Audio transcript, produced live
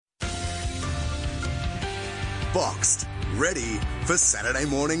boxed, ready for Saturday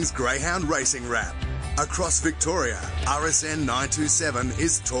morning's Greyhound Racing Wrap. Across Victoria, RSN 927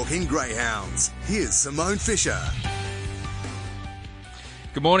 is Talking Greyhounds. Here's Simone Fisher.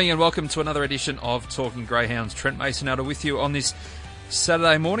 Good morning and welcome to another edition of Talking Greyhounds. Trent Masenhelder with you on this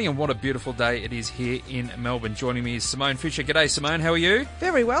Saturday morning, and what a beautiful day it is here in Melbourne. Joining me is Simone Fisher. G'day, Simone. How are you?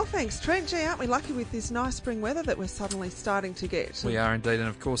 Very well, thanks, Trent. Gee, aren't we lucky with this nice spring weather that we're suddenly starting to get? We are indeed, and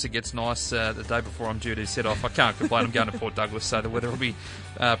of course it gets nice the day before I'm due to set off. I can't complain. I'm going to Port Douglas, so the weather will be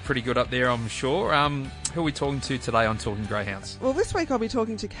pretty good up there, I'm sure. Who are we talking to today on Talking Greyhounds? Well, this week I'll be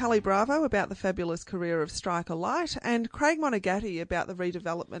talking to Callie Bravo about the fabulous career of Striker Light and Craig Monagatti about the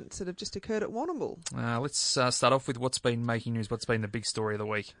redevelopments that have just occurred at Warrnambool. Let's start off with what's been making news, what's been the big story of the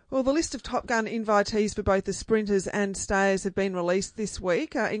week. Well, the list of Top Gun invitees for both the sprinters and stayers have been released this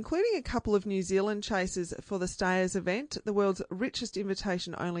week, including a couple of New Zealand chasers for the stayers event. The world's richest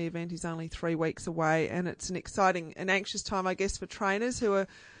invitation-only event is only 3 weeks away, and it's an exciting and anxious time, I guess, for trainers who are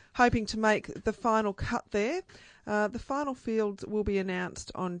hoping to make the final cut there. The final field will be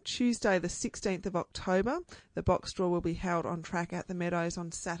announced on Tuesday the 16th of October. The box draw will be held on track at the Meadows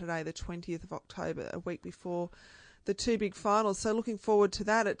on Saturday the 20th of October, a week before the two big finals. So looking forward to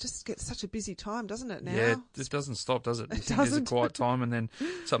that. It just gets such a busy time, doesn't it, now? Yeah, it doesn't stop, does it? It doesn't. There's a quiet time and then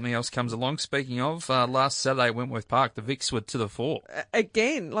something else comes along. Speaking of, last Saturday at Wentworth Park, the Vicks were to the fore.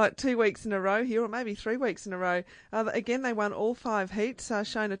 Again, like 2 weeks in a row here, or maybe 3 weeks in a row. Again, they won all 5 heats.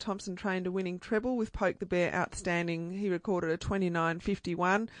 Shona Thompson trained a winning treble with Poke the Bear outstanding. He recorded a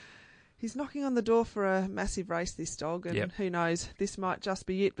 29.51. He's knocking on the door for a massive race, this dog, and Who knows, this might just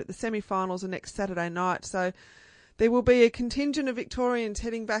be it. But the semi-finals are next Saturday night, so there will be a contingent of Victorians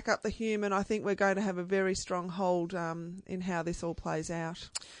heading back up the Hume, and I think we're going to have a very strong hold in how this all plays out.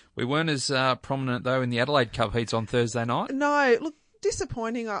 We weren't as prominent, though, in the Adelaide Cup heats on Thursday night. No, look,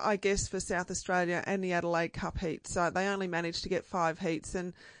 disappointing, I guess, for South Australia and the Adelaide Cup heats. They only managed to get 5 heats,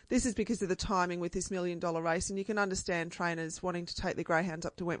 and this is because of the timing with this $1 million race, and you can understand trainers wanting to take the greyhounds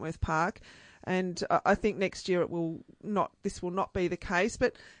up to Wentworth Park. And I think next year this will not be the case.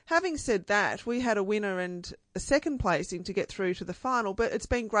 But having said that, we had a winner and a second placing to get through to the final. But it's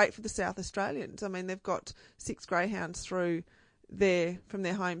been great for the South Australians. I mean, they've got 6 greyhounds through there from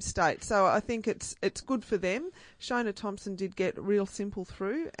their home state. So I think it's good for them. Shona Thompson did get Real Simple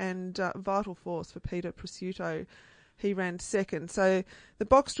through, and Vital Force for Peter Prosciutto. He ran second. So the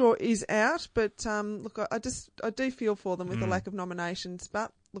box draw is out, but look, I do feel for them with the lack of nominations,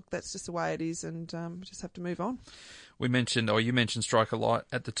 but look, that's just the way it is, and we just have to move on. You mentioned Striker Light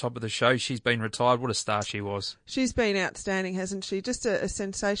at the top of the show. She's been retired. What a star she was. She's been outstanding, hasn't she? Just a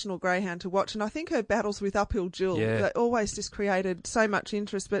sensational greyhound to watch, and I think her battles with Uphill Jill, they always just created so much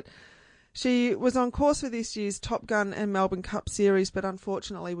interest, but she was on course for this year's Top Gun and Melbourne Cup series, but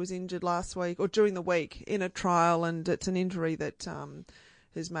unfortunately was injured last week, or during the week, in a trial, and it's an injury that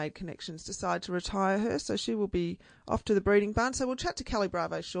has made Connections decide to retire her, so she will be off to the breeding barn. So we'll chat to Callie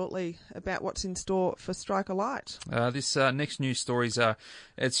Bravo shortly about what's in store for Striker Light. This next news story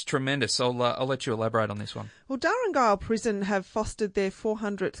it's tremendous. I'll let you elaborate on this one. Well, Darrangile Prison have fostered their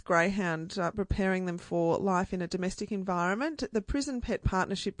 400th greyhound, preparing them for life in a domestic environment. The Prison Pet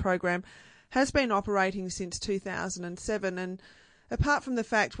Partnership Program has been operating since 2007, and apart from the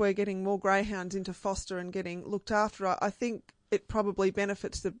fact we're getting more greyhounds into foster and getting looked after, I think it probably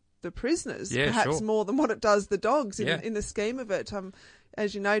benefits the prisoners, perhaps more than what it does the dogs in the scheme of it.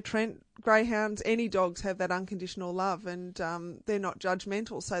 As you know, Trent, greyhounds, any dogs have that unconditional love, and they're not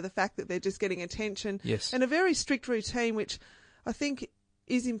judgmental. So the fact that they're just getting attention and a very strict routine, which I think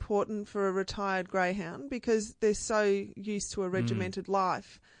is important for a retired greyhound because they're so used to a regimented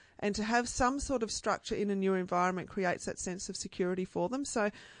life. And to have some sort of structure in a new environment creates that sense of security for them. So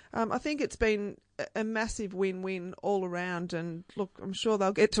I think it's been a massive win-win all around. And look, I'm sure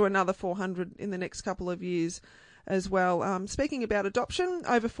they'll get to another 400 in the next couple of years as well. Speaking about adoption,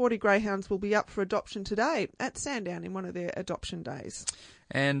 over 40 greyhounds will be up for adoption today at Sandown in one of their adoption days.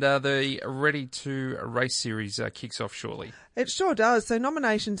 And the Ready to Race series kicks off shortly. It sure does. So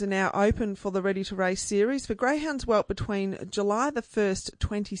nominations are now open for the Ready to Race series for greyhounds whelp between July the 1st,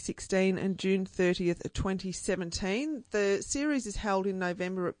 2016 and June 30th, 2017. The series is held in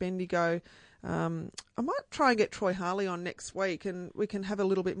November at Bendigo. I might try and get Troy Harley on next week, and we can have a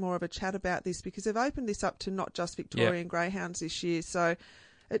little bit more of a chat about this because they've opened this up to not just Victorian greyhounds this year. So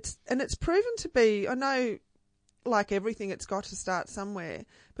it's proven to be, I know, like everything, it's got to start somewhere,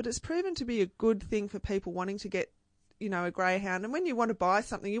 but it's proven to be a good thing for people wanting to get, a greyhound. And when you want to buy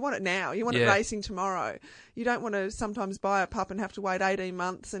something, you want it now. You want it racing tomorrow. You don't want to sometimes buy a pup and have to wait 18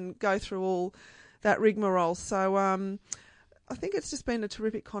 months and go through all that rigmarole. So, I think it's just been a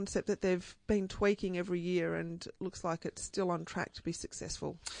terrific concept that they've been tweaking every year, and looks like it's still on track to be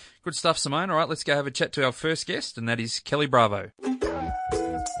successful. Good stuff, Simone. All right, let's go have a chat to our first guest, and that is Kelly Bravo.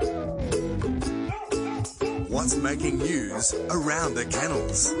 What's making news around the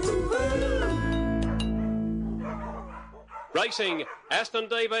kennels? Racing, Aston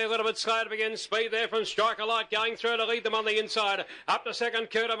DB a little bit slow to begin. Speed there from Striker Light going through to lead them on the inside. Up to second,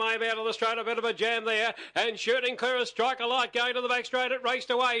 Curta Mabe out of the straight, a bit of a jam there. And shooting clear as Striker Light going to the back straight. It raced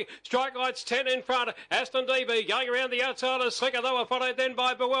away. Striker Light's 10 in front. Aston DB going around the outside of Slicker. They were followed then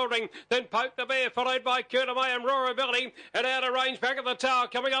by Bewildering. Then Poke the Bear, followed by Curta May and Raw Ability. And out of range back at the tower.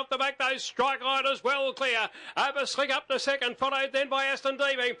 Coming off the back, those Striker Light as well clear. Over Slick up to second, followed then by Aston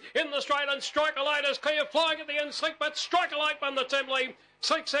DB. In the straight, and Striker Light is clear. Flying at the end, Slick, but Striker Light won the Templey.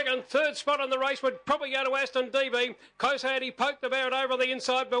 Slick second, third spot on the race would probably go to Aston DB. Close hand, he poked the Barrett over the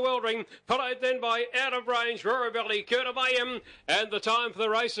inside, Bewildering. Followed then by Out of Range, Raw Ability, Curta Mayhem. And the time for the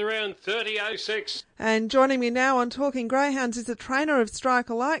race around 30.06. And joining me now on Talking Greyhounds is the trainer of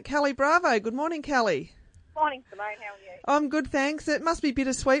Striker Light, Kelly Bravo. Good morning, Kelly. Morning, Simone. How are you? I'm good, thanks. It must be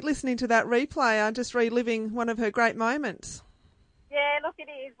bittersweet listening to that replay. I'm just reliving one of her great moments. Yeah, look, it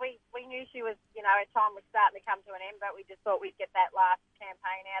is. We knew she was, her time was starting to come to an end, but we just thought we'd get that last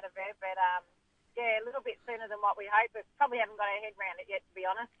campaign out of her. But, a little bit sooner than what we hoped, but probably haven't got our head around it yet, to be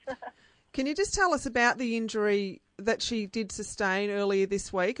honest. Can you just tell us about the injury that she did sustain earlier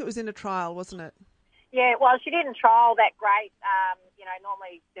this week? It was in a trial, wasn't it? Yeah, well, she didn't trial that great.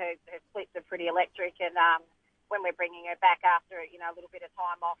 Normally her splits are pretty electric, and when we're bringing her back after, a little bit of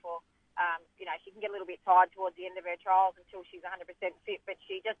time off or she can get a little bit tired towards the end of her trials until she's 100% fit, but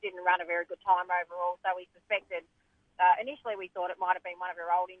she just didn't run a very good time overall. So we suspected, initially we thought it might have been one of her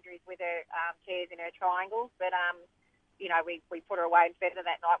old injuries with her tears in her triangles, but, we put her away and fed her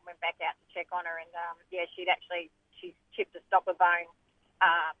that night and went back out to check on her, and, she's chipped a stopper bone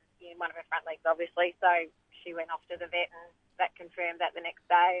in one of her front legs, obviously. So she went off to the vet, and that confirmed that the next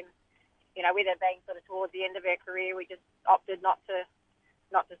day. And, with her being sort of towards the end of her career, we just opted not to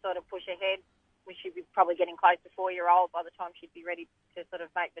sort of push ahead. We should be probably getting close to 4-year-old by the time she'd be ready to sort of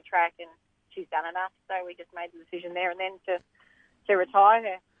make the track, and she's done enough. So we just made the decision there and then to retire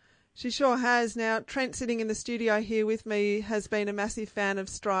her. She sure has. Now, Trent, sitting in the studio here with me, has been a massive fan of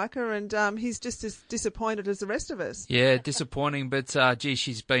Striker, and he's just as disappointed as the rest of us. Yeah, disappointing, but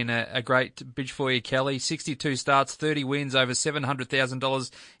she's been a great bitch for you, Kelly. 62 starts, 30 wins, over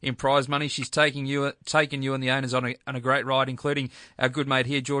 $700,000 in prize money. She's taken you and the owners on a great ride, including our good mate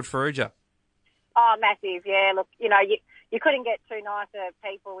here, George Ferrugia. Oh, massive, yeah. Look, you couldn't get two nicer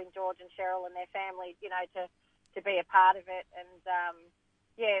people in George and Cheryl and their families, to be a part of it. And,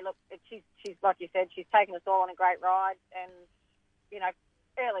 she's like you said, she's taken us all on a great ride. And,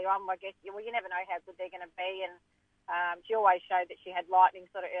 early on, I guess, you never know how good they're going to be. And she always showed that she had lightning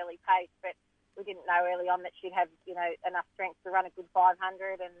sort of early pace, but we didn't know early on that she'd have, enough strength to run a good 500.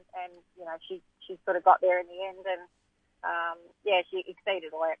 And she sort of got there in the end. And, she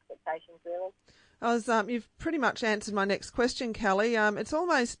exceeded all our expectations, really. You've pretty much answered my next question, Kelly. It's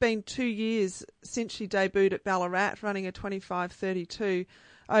almost been 2 years since she debuted at Ballarat, running a 25.32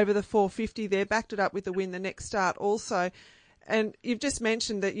 over the 450 there, backed it up with the win the next start also. And you've just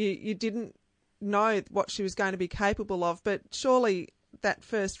mentioned that you didn't know what she was going to be capable of, but surely that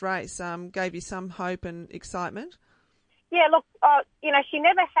first race gave you some hope and excitement? Yeah, look, she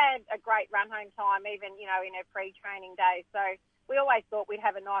never had a great run-home time, even, in her pre-training days. So we always thought we'd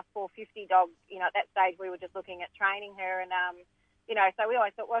have a nice 450 dog. At that stage we were just looking at training her, and so we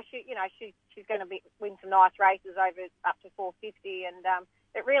always thought, well, she's going to win some nice races over up to 450, and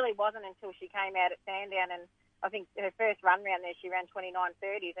it really wasn't until she came out at Sandown, and I think her first run round there she ran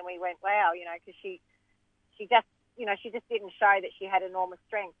 29.30s, and we went, wow, because she just didn't show that she had enormous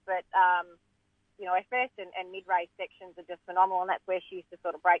strength, but her first and mid-race sections are just phenomenal, and that's where she used to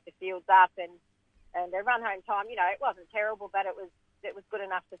sort of break the fields up, and her run-home time, it wasn't terrible, but it was good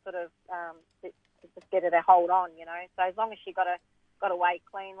enough to sort of to just get her to hold on, So as long as she got away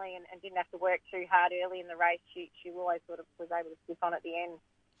cleanly and didn't have to work too hard early in the race, she always sort of was able to stick on at the end.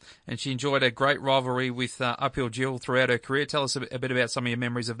 And she enjoyed a great rivalry with Uphill Jill throughout her career. Tell us a bit about some of your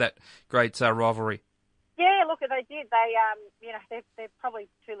memories of that great rivalry. Yeah, look, they did. They're probably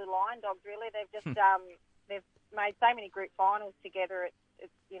two little iron dogs, really. They've just they've made so many group finals together. It's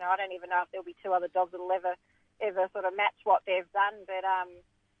I don't even know if there'll be two other dogs that'll ever sort of match what they've done. But I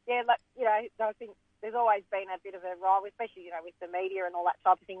think there's always been a bit of a rivalry, especially with the media and all that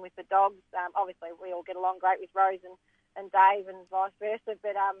type of thing with the dogs. Obviously, we all get along great with Rose and Dave and vice versa.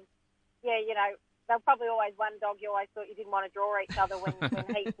 But they're probably always one dog you always thought you didn't want to draw each other when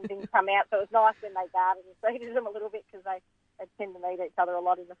heats and things come out. So it was nice when they guarded and seeded them a little bit because they tend to meet each other a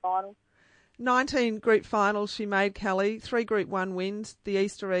lot in the finals. 19 group finals she made, Kelly. 3 Group 1 wins, the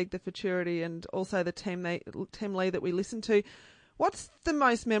Easter Egg, the Futurity, and also the Temlee that we listened to. What's the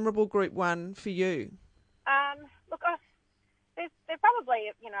most memorable Group 1 for you? Look, they're probably,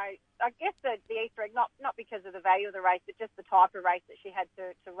 I guess the Easter Egg, not because of the value of the race, but just the type of race that she had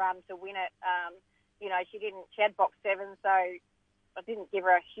to run to win it. She had box 7, so I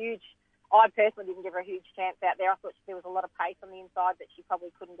personally didn't give her a huge chance out there. I thought there was a lot of pace on the inside that she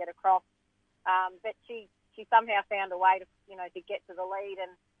probably couldn't get across. But she somehow found a way to get to the lead, and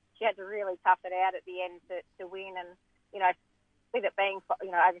she had to really tough it out at the end to win. And, with it being,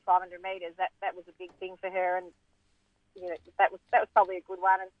 over 500 metres, that was a big thing for her. And, that was probably a good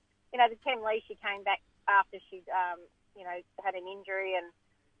one. And, the Temlee, she came back after she'd, had an injury, and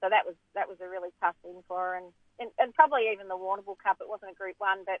so that was a really tough win for her. And probably even the Warrnambool Cup, it wasn't a Group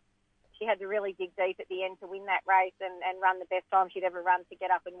 1, but she had to really dig deep at the end to win that race and run the best time she'd ever run to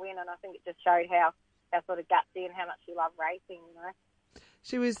get up and win. And I think it just showed how sort of gutsy and how much she loved racing,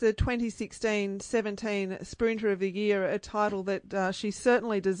 She was the 2016-17 Sprinter of the Year, a title that she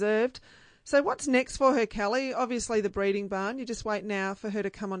certainly deserved. So what's next for her, Kelly? Obviously the breeding barn. You just wait now for her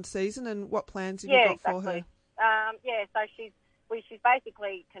to come on season, and what plans have you got for her? So she's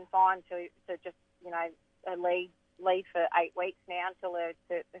basically confined to just, a lead for 8 weeks now until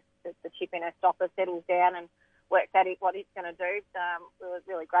the chip in her stopper settles down and works out what it's going to do. We were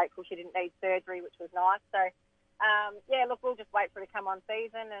really grateful she didn't need surgery, which was nice. So, we'll just wait for her to come on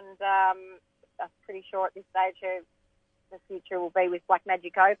season, and I'm pretty sure at this stage the future will be with Black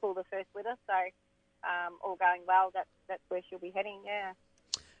Magic Opal, the first litter. So, all going well, that's where she'll be heading, yeah.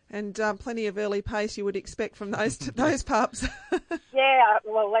 And plenty of early pace you would expect from those pups. Yeah,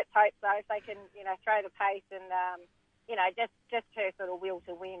 well, let's hope so. If they can, throw the pace and, just her sort of will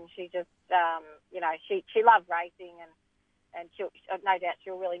to win. She just, she loves racing, and she'll, no doubt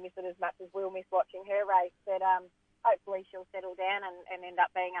she'll really miss it as much as we'll miss watching her race. But hopefully she'll settle down and end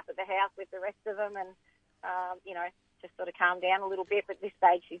up being up at the house with the rest of them and, just sort of calm down a little bit. But at this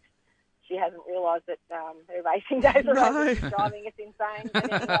stage she hasn't realised that her racing days are over. She's driving us insane.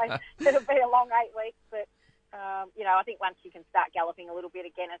 But anyway, it'll be a long 8 weeks. But, I think once she can start galloping a little bit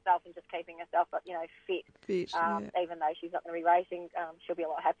again herself and just keeping herself, fit, even though she's not going to be racing, she'll be a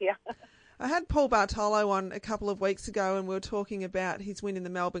lot happier. I had Paul Bartolo on a couple of weeks ago, and we were talking about his win in the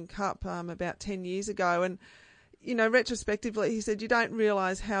Melbourne Cup about 10 years ago. And, retrospectively, he said, you don't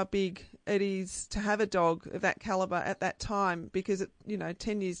realise how big it is to have a dog of that calibre at that time, because,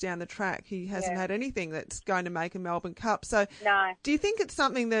 10 years down the track, he hasn't had anything that's going to make a Melbourne Cup. So no. Do you think it's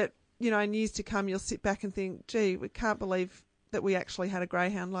something that, in years to come, you'll sit back and think, gee, we can't believe that we actually had a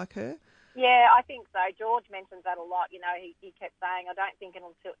greyhound like her? Yeah, I think so. George mentions that a lot. He kept saying, I don't think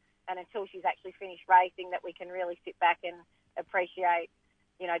until she's actually finished racing that we can really sit back and appreciate,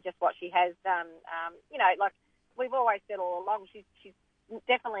 just what she has done. Like we've always said all along, she's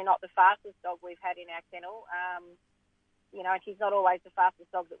definitely not the fastest dog we've had in our kennel. And she's not always the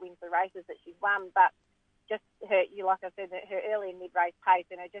fastest dog that wins the races that she's won, but just her, like I said, her early and mid-race pace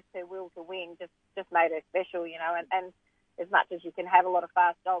and her will to win just made her special, and as much as you can have a lot of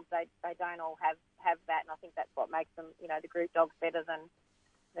fast dogs, they don't all have that, and I think that's what makes them, the group dogs better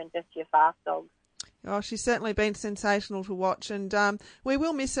than just your fast dogs. Oh, she's certainly been sensational to watch, and we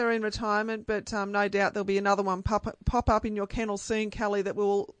will miss her in retirement, but no doubt there'll be another one pop up in your kennel soon, Kelly, that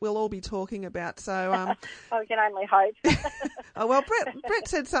we'll all be talking about. So we can only hope. Oh well, Brett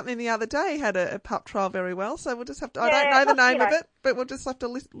said something the other day. He had a pup trial very well, so we'll just have to. I don't know the name of it, but we'll just have to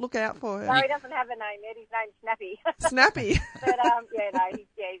look out for her. No, he doesn't have a name yet. His name's Snappy. Snappy. But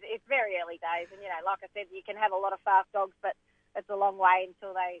it's very early days, and like I said, you can have a lot of fast dogs, but it's a long way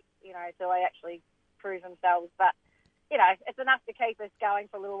until they actually prove themselves. But it's enough to keep us going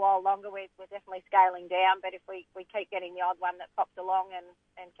for a little while longer. We're definitely scaling down, but if we keep getting the odd one that pops along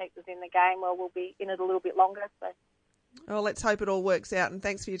and keeps us in the game, well, we'll be in it a little bit longer. So. Well, let's hope it all works out, and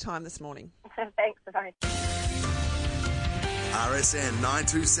thanks for your time this morning. Thanks, Simone. RSN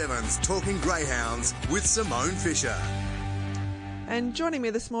 927's Talking Greyhounds with Simone Fisher. And joining me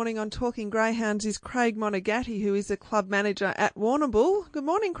this morning on Talking Greyhounds is Craig Monagatti, who is the club manager at Warrnambool. Good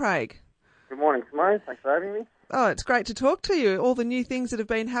morning, Craig. Good morning, Simone. Thanks for having me. Oh, it's great to talk to you. All the new things that have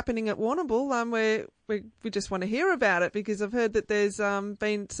been happening at Warrnambool, we just want to hear about it, because I've heard that there's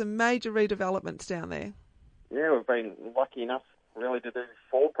been some major redevelopments down there. Yeah, we've been lucky enough really to do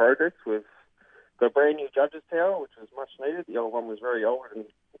 4 projects. We've got a brand new judges tower, which was much needed. The old one was very old and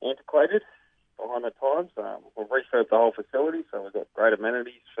antiquated behind the times. We've refurbed the whole facility, so we've got great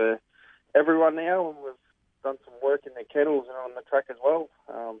amenities for everyone now, and we've done some work in the kennels and on the track as well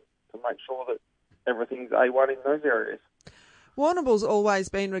to make sure that everything's A1 in those areas. Warrnambool's always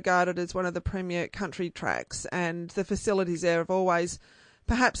been regarded as one of the premier country tracks, and the facilities there have always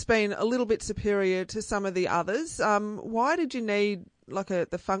perhaps been a little bit superior to some of the others. Why did you need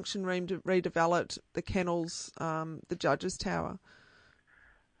the function room to redevelop, the kennels, the judges' tower?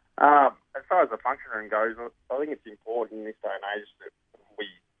 As far as the function room goes, I think it's important in this day and age that we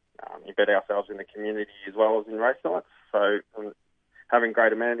embed ourselves in the community as well as in race nights. So having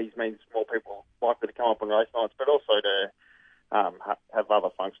great amenities means more people likely to come up on race nights, but also to have other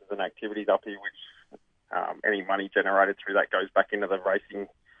functions and activities up here, which any money generated through that goes back into the racing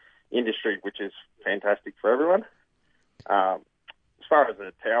industry, which is fantastic for everyone. As far as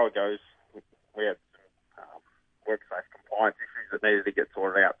the tower goes, we had some work-safe compliance issues that needed to get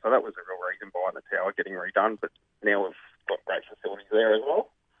sorted out, so that was a real reason behind the tower getting redone, but now we've got great facilities there as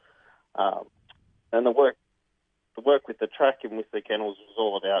well. And the work with the track and with the kennels was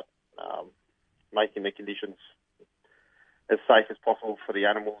all about making the conditions as safe as possible for the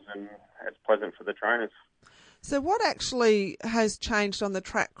animals and as pleasant for the trainers. So what actually has changed on the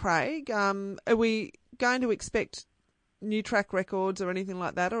track, Craig? Are we going to expect new track records or anything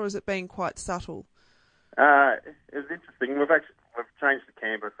like that, or has it been quite subtle? It was interesting. We've changed the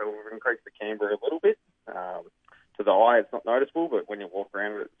camber, so we've increased the camber a little bit. To the eye, it's not noticeable, but when you walk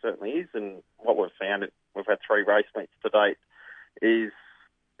around it certainly is. And what we've found, we've had 3 race meets to date, is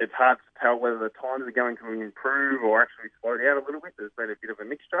it's hard to tell whether the times are going to improve or actually slow down a little bit. There's been a bit of a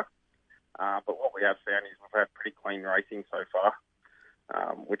mixture. But what we have found is we've had pretty clean racing so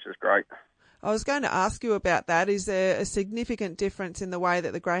far, which is great. I was going to ask you about that. Is there a significant difference in the way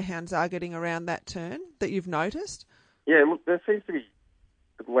that the greyhounds are getting around that turn that you've noticed? Yeah, look, there seems to be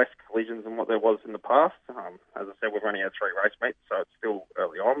less collisions than what there was in the past. As I said, we've only had 3 race meets, so it's still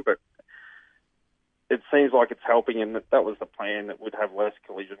early on, but it seems like it's helping, and that was the plan, that would have less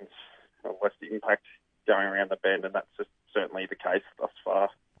collisions, less impact going around the bend, and that's just certainly the case thus far.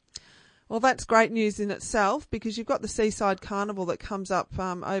 Well, that's great news in itself, because you've got the Seaside Carnival that comes up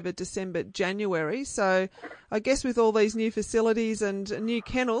over December, January. So I guess with all these new facilities and a new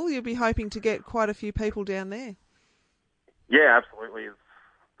kennel, you'll be hoping to get quite a few people down there. Yeah, absolutely. It's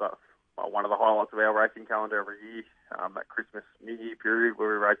one of the highlights of our racing calendar every year, that Christmas, New Year period where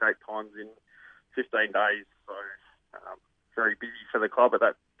we race 8 times in 15 days. So very busy for the club at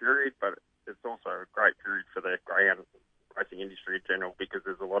that period, but it's also a great period for the greyhound racing industry in general, because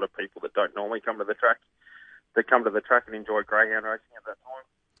there's a lot of people that don't normally come to the track that come to the track and enjoy greyhound racing at that time.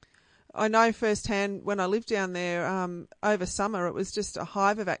 I know firsthand when I lived down there over summer, it was just a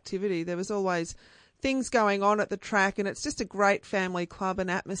hive of activity. There was always things going on at the track, and it's just a great family club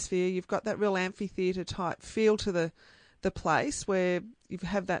and atmosphere. You've got that real amphitheatre type feel to the place, where you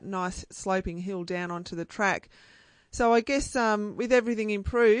have that nice sloping hill down onto the track. So I guess with everything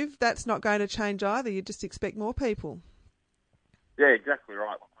improved, that's not going to change either. You just expect more people. Yeah, exactly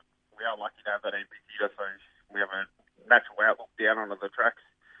right. We are lucky to have that amphitheatre, so we have a natural outlook down onto the tracks.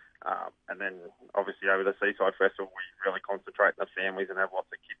 And then, obviously, over the Seaside Festival, we really concentrate on the families and have lots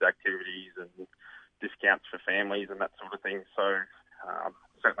of kids' activities and discounts for families and that sort of thing. So,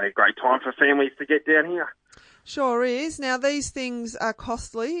 certainly a great time for families to get down here. Sure is. Now, these things are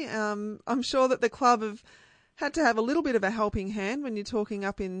costly. I'm sure that the club have had to have a little bit of a helping hand when you're talking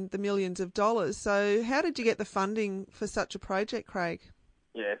up in the millions of dollars. So how did you get the funding for such a project, Craig?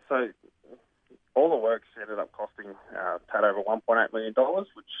 Yeah, so all the works ended up costing tad over $1.8 million,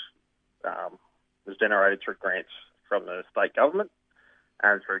 which was generated through grants from the state government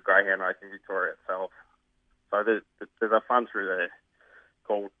and through Greyhound Racing Victoria itself. So there's a fund through there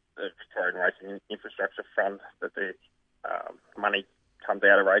called the Victorian Racing Infrastructure Fund that the money comes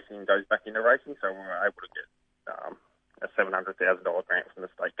out of racing and goes back into racing. So we were able to get a $700,000 grant from the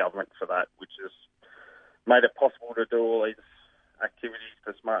state government for that, which has made it possible to do all these activities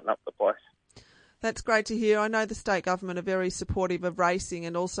to smarten up the place. That's great to hear. I know the state government are very supportive of racing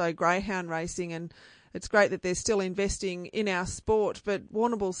and also greyhound racing, and it's great that they're still investing in our sport. But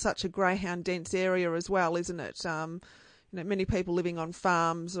Warrnambool's such a greyhound-dense area as well, isn't it? Many people living on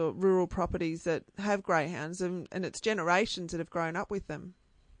farms or rural properties that have greyhounds, and it's generations that have grown up with them.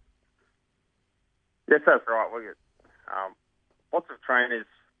 Yes, that's right. We get lots of trainers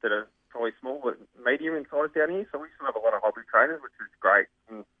that are probably small but medium in size down here, so we still have a lot of hobby trainers, which is great.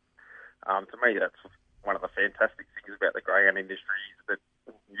 And to me, that's one of the fantastic things about the greyhound industry, is that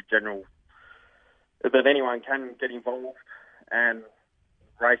that anyone can get involved and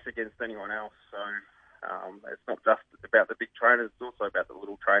race against anyone else. So it's not just about the big trainers, it's also about the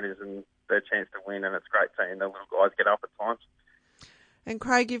little trainers and their chance to win, and it's great seeing the little guys get up at times. And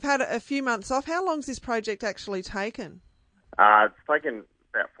Craig, you've had a few months off. How long's this project actually taken? It's taken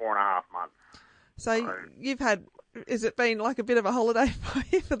about 4.5 months. So you've had Has it been like a bit of a holiday for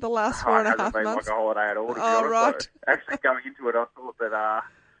you for the last 4.5 months? It hasn't been like a holiday at all, to be honest. Right. So actually, going into it, I thought that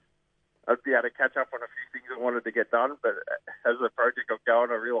I'd be able to catch up on a few things I wanted to get done, but as the project got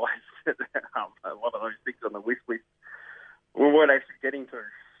going, I realised that a lot of those things on the wish list we weren't actually getting to.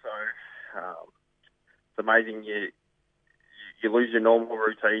 So it's amazing. You lose your normal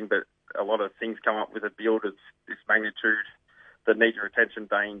routine, but a lot of things come up with a build of this magnitude that need your attention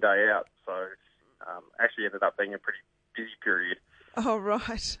day in, day out. So actually ended up being a pretty busy period. Oh,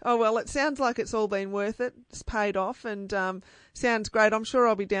 right. Oh, well, it sounds like it's all been worth it. It's paid off and sounds great. I'm sure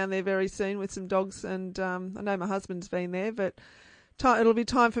I'll be down there very soon with some dogs, and I know my husband's been there, but it'll be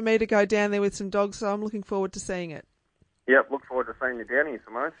time for me to go down there with some dogs, so I'm looking forward to seeing it. Yep, look forward to seeing you down here,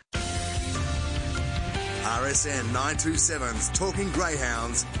 Simone. RSN 927's Talking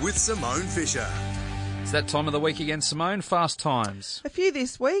Greyhounds with Simone Fisher. It's that time of the week again, Simone. Fast times. A few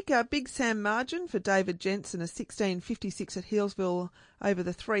this week. A Big Sam margin for David Jensen, a 16.56 at Healesville over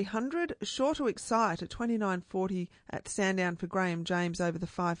the 300. Sure to Excite, a 29.40 at Sandown for Graham James over the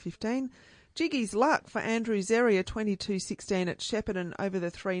 5.15. Jiggy's Luck for Andrew Zeri, a 22.16 at Shepparton over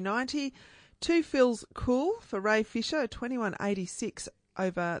the 390. Two Phil's Cool for Ray Fisher, a 21.86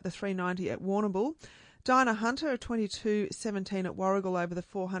 over the 390 at Warrnambool. Dinah Hunter, a 22.17 at Warrnambool over the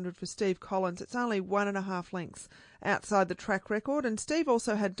 400 for Steve Collins. It's only 1.5 lengths outside the track record. And Steve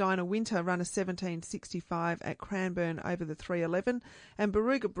also had Dinah Winter run a 17.65 at Cranbourne over the 311. And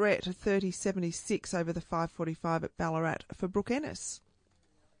Baruga Brett, a 30.76 over the 5.45 at Ballarat for Brooke Ennis.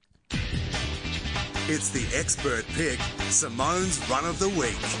 It's the expert pick, Simone's Run of the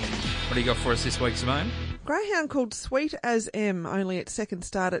Week. What do you got for us this week, Simone? Greyhound called Sweet as M, only its second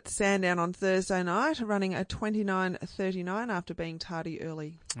start at Sandown on Thursday night, running a 29.39 after being tardy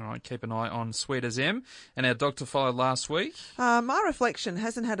early. All right, keep an eye on Sweet as M. And our dog to follow last week? My Reflection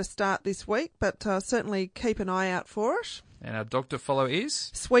hasn't had a start this week, but certainly keep an eye out for it. And our dog to follow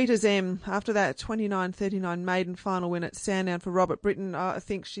is? Sweet as M. After that 29.39 maiden final win at Sandown for Robert Britton, I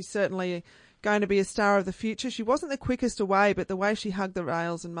think she's certainly going to be a star of the future. She wasn't the quickest away, but the way she hugged the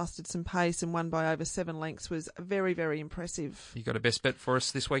rails and mustered some pace and won by over 7 lengths was very, very impressive. You got a best bet for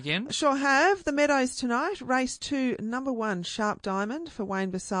us this weekend? Sure have. The Meadows tonight. Race 2, number 1, Sharp Diamond for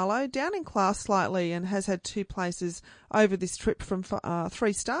Wayne Vassallo. Down in class slightly and has had 2 places over this trip from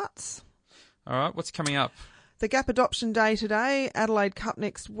 3 starts. All right, what's coming up? The Gap Adoption Day today, Adelaide Cup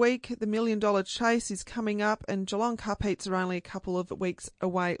next week, the $1 Million Chase is coming up, and Geelong Cup heats are only a couple of weeks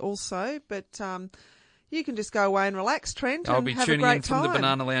away also. But you can just go away and relax, Trent, I'll and be have tuning a great in from time. the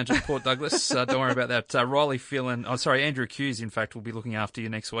Banana Lounge at Port Douglas. Don't worry about that. Riley Phelan, Andrew Hughes, in fact, will be looking after you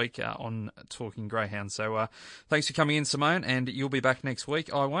next week on Talking Greyhound. So thanks for coming in, Simone, and you'll be back next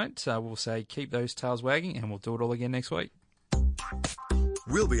week. I won't. We'll say keep those tails wagging, and we'll do it all again next week.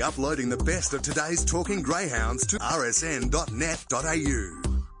 We'll be uploading the best of today's Talking Greyhounds to rsn.net.au.